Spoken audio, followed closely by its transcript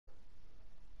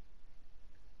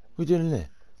What are you doing in there?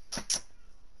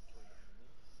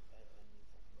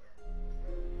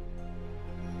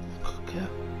 Good girl.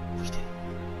 What are you doing?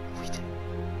 What are you doing?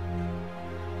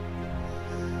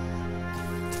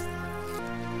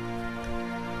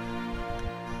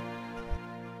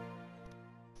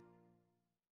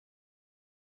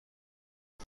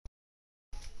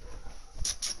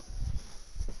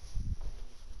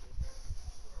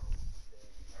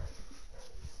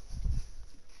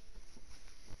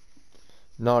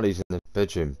 Gnarly's in the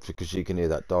bedroom because you can hear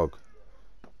that dog.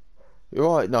 You're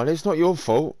alright, Gnarly, it's not your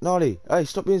fault. Gnarly, hey,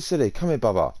 stop being silly. Come here,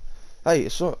 Bubba. Hey,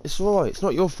 it's alright, it's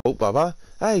not your fault, Bubba.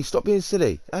 Hey, stop being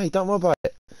silly. Hey, don't worry about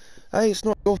it. Hey, it's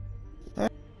not your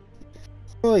fault.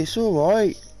 Hey, it's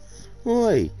alright.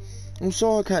 Oi, I'm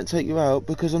sorry I can't take you out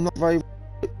because I'm not very...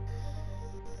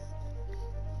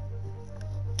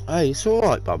 Hey, it's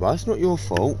alright, Bubba, it's not your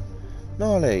fault.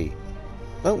 Gnarly,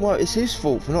 don't worry, it's his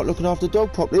fault for not looking after the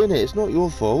dog properly, isn't it? It's not your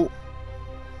fault.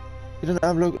 He don't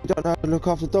know how to look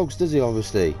after dogs, does he,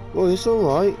 obviously? Oh, it's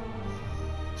alright.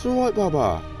 It's alright,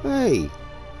 Bubba. Hey,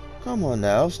 come on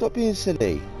now, stop being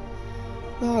silly.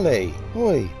 Gnarly,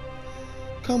 oi,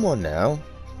 come on now.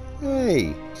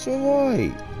 Hey, it's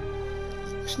alright.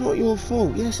 It's not your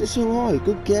fault. Yes, it's alright.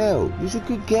 Good girl. You're a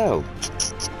good girl.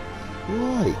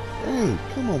 Right. Hey,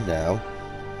 come on now.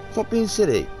 Stop being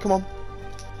silly. Come on.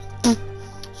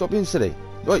 Stop being silly.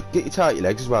 Right, get your tail out your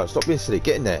legs as well. Stop being silly.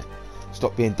 Get in there.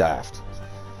 Stop being daft.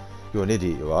 You're an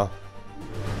idiot, you are.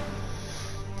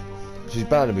 She's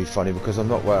bound to be funny because I'm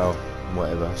not well and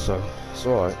whatever, so it's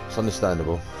alright. It's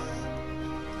understandable.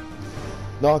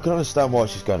 No, I can understand why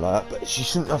she's going like that, but she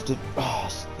shouldn't have to... Oh,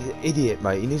 he's an idiot,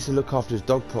 mate. He needs to look after his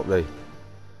dog properly.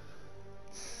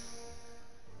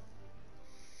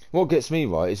 What gets me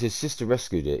right is his sister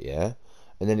rescued it, yeah,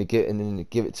 and then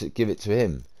give it to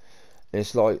him. And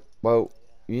it's like, well,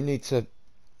 you need to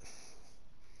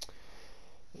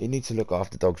look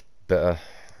after dogs better.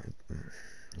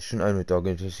 You shouldn't own a dog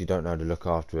unless you don't know how to look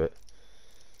after it.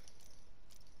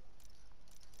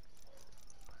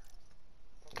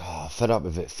 Oh, fed up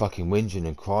with it fucking whinging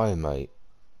and crying, mate.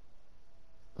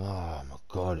 Oh my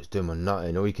god, it's doing my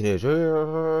nutting. All you can hear is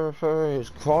it's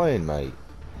crying, mate.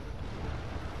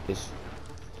 It's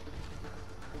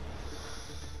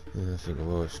I think I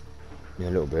was. Yeah,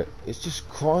 a little bit. It's just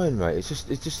crying, mate.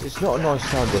 It's not a nice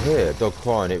sound to hear, a dog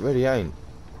crying. It really ain't.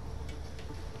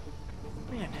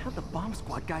 Man, how'd the bomb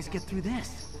squad guys get through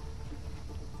this?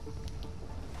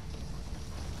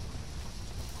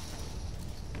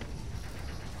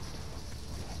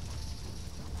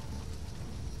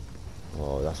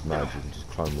 Oh, that's mad. You can just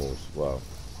climb walls. Wow.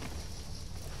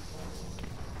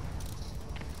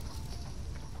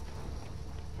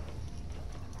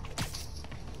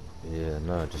 Yeah,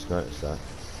 no, I just noticed that.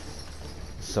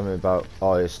 Something about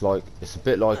it's a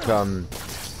bit like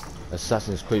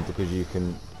Assassin's Creed because you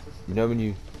can, you know, when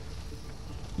you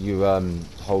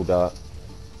hold up,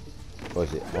 what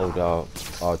is it? Hold out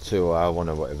R2 or R1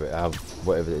 or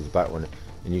whatever it is back one,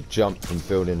 and you jump from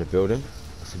building to building.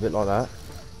 It's a bit like that.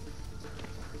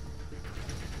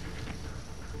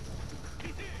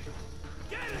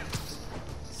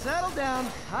 Settle down.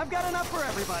 I've got enough for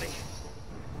everybody.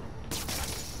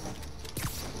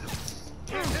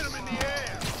 Hit him in the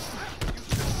air. You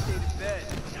should have stayed in bed.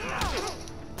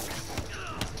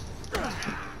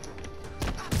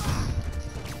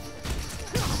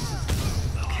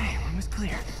 Okay, room is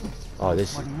clear. Oh,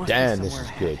 this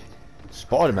is good.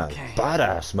 Spider-Man, Okay.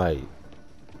 badass, mate.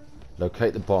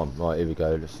 Locate the bomb. Right, here we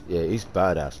go. Yeah, he's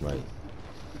badass, mate.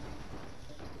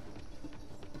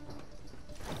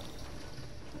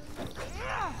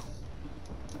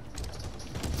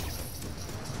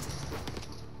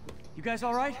 You guys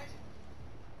all right?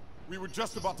 We were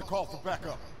just about to call for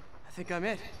backup. I think I'm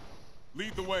it.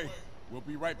 Lead the way. We'll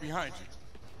be right behind you.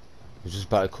 I was just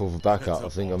about to call for backup. I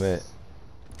think I'm it.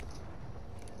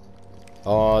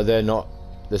 Oh, they're not.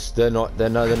 They're not.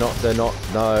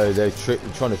 No, they're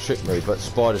trying to trick me. But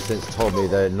Spider Sense told me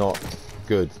they're not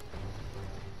good.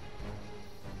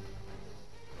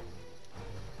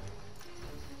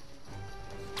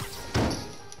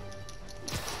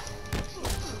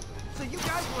 So you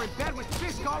guys were in bed with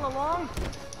Fisk all along?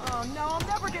 Oh no, I'll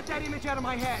never get that image out of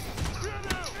my head.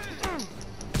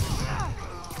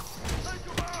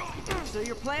 So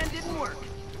your plan didn't work.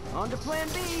 On to plan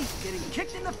B, getting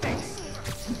kicked in the face.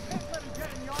 Can't let him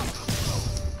get in the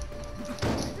office. Just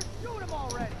shoot him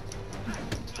already.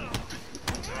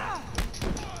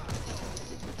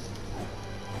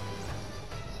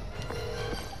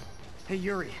 Hey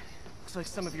Yuri, looks like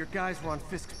some of your guys were on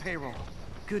Fisk's payroll.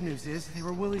 Good news is, they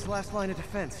were Willie's last line of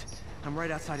defense. I'm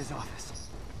right outside his office.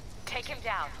 Take him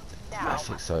down. Now. I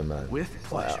think so, man. With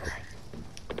pleasure. Wow.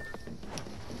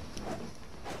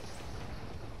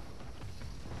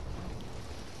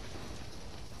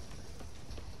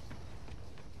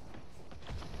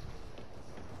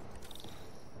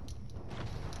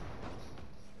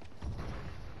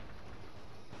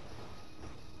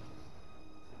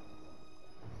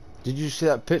 Did you see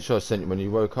that picture I sent you when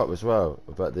you woke up as well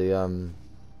about the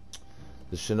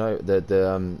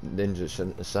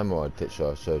ninja samurai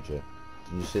picture I showed you?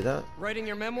 Did you see that? Writing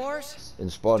your memoirs? In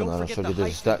Spider-Man, Don't I forget showed the you there's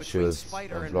a heist statue between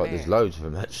Spider of and like there's Man. loads of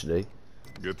them actually.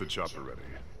 Get the chopper ready.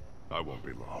 I won't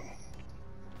be long.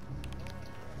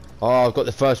 Oh, I've got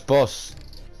the first boss.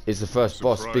 It's the first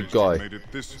boss, big Surprised you guy, made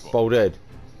it this far. bald head.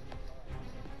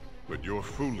 But your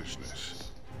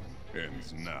foolishness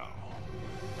ends now.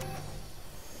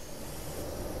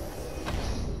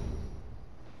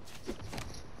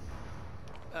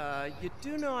 You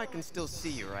do know I can still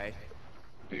see you, right?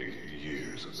 80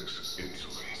 years of this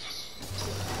insolence.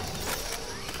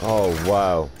 Oh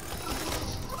wow.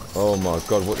 Oh my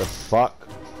god, what the fuck?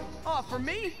 Oh, for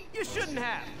me? You shouldn't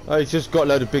have. Oh, he's just got a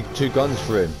load of big 2 guns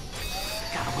for him.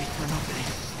 Gotta wait for an opening.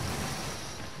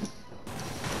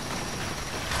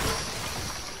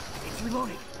 It's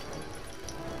reloading.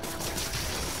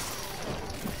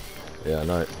 Yeah, I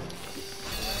know.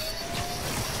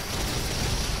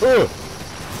 Oh!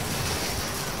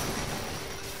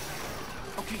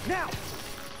 Okay, now.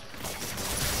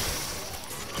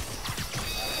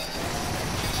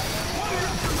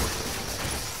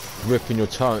 Ripping your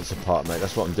turrets apart, mate.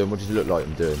 That's what I'm doing. What does it look like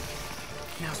I'm doing?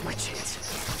 Now's my chance.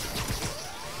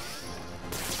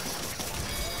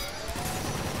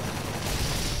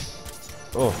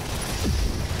 Oh.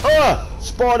 Ah!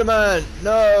 Spider-Man!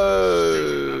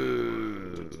 No!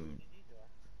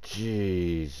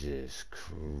 Jesus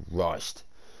Christ.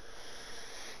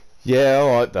 Yeah,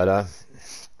 alright, better.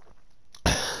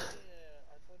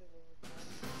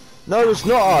 No, it's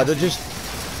not hard. I just...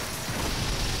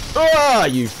 Ah!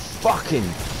 You fucking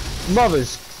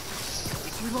mothers.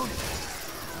 It's reloading.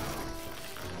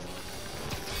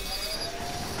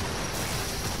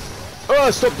 Oh,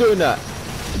 stop doing that.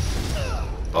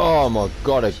 Oh my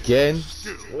god, again.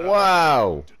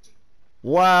 Wow.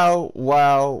 Wow,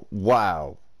 wow,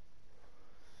 wow.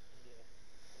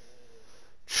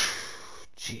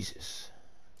 Jesus.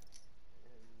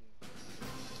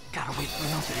 Gotta wait for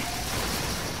an opening.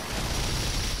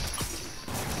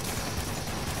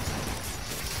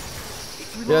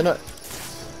 It's reloading. Yeah, no.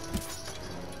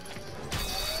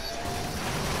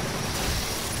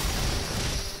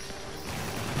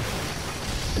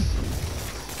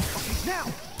 Okay, now.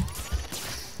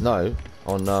 No,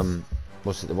 on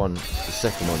what's it, the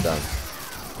second one down.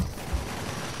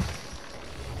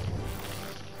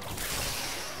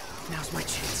 Now's my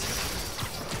chance.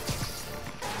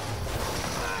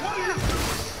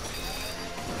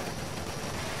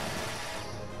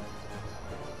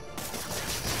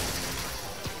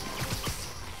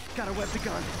 Gotta web the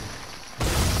gun.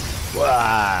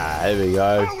 Wow, there we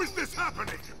go. How is this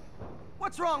happening?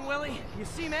 What's wrong, Willie? You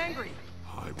seem angry.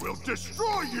 I will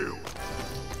destroy you!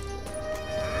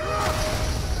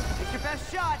 Take your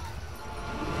best shot.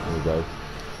 There we go.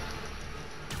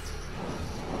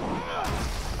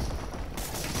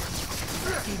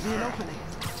 Gave me an opening.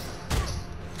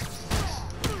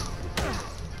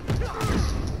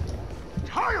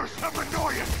 Tiresome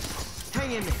annoyance!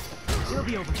 Hang in there. It'll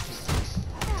be over soon.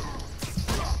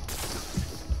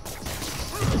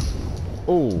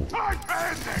 Oh, I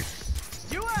can this!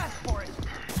 You asked for it.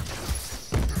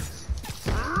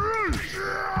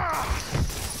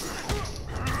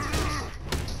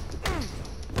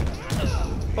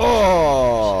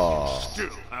 oh. Still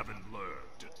haven't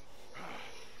learned.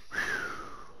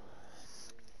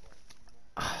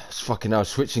 It's fucking hell,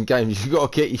 switching games. You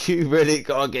really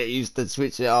gotta get used to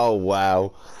switching. Oh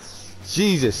wow.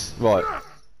 Jesus, right.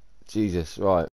 Jesus, right.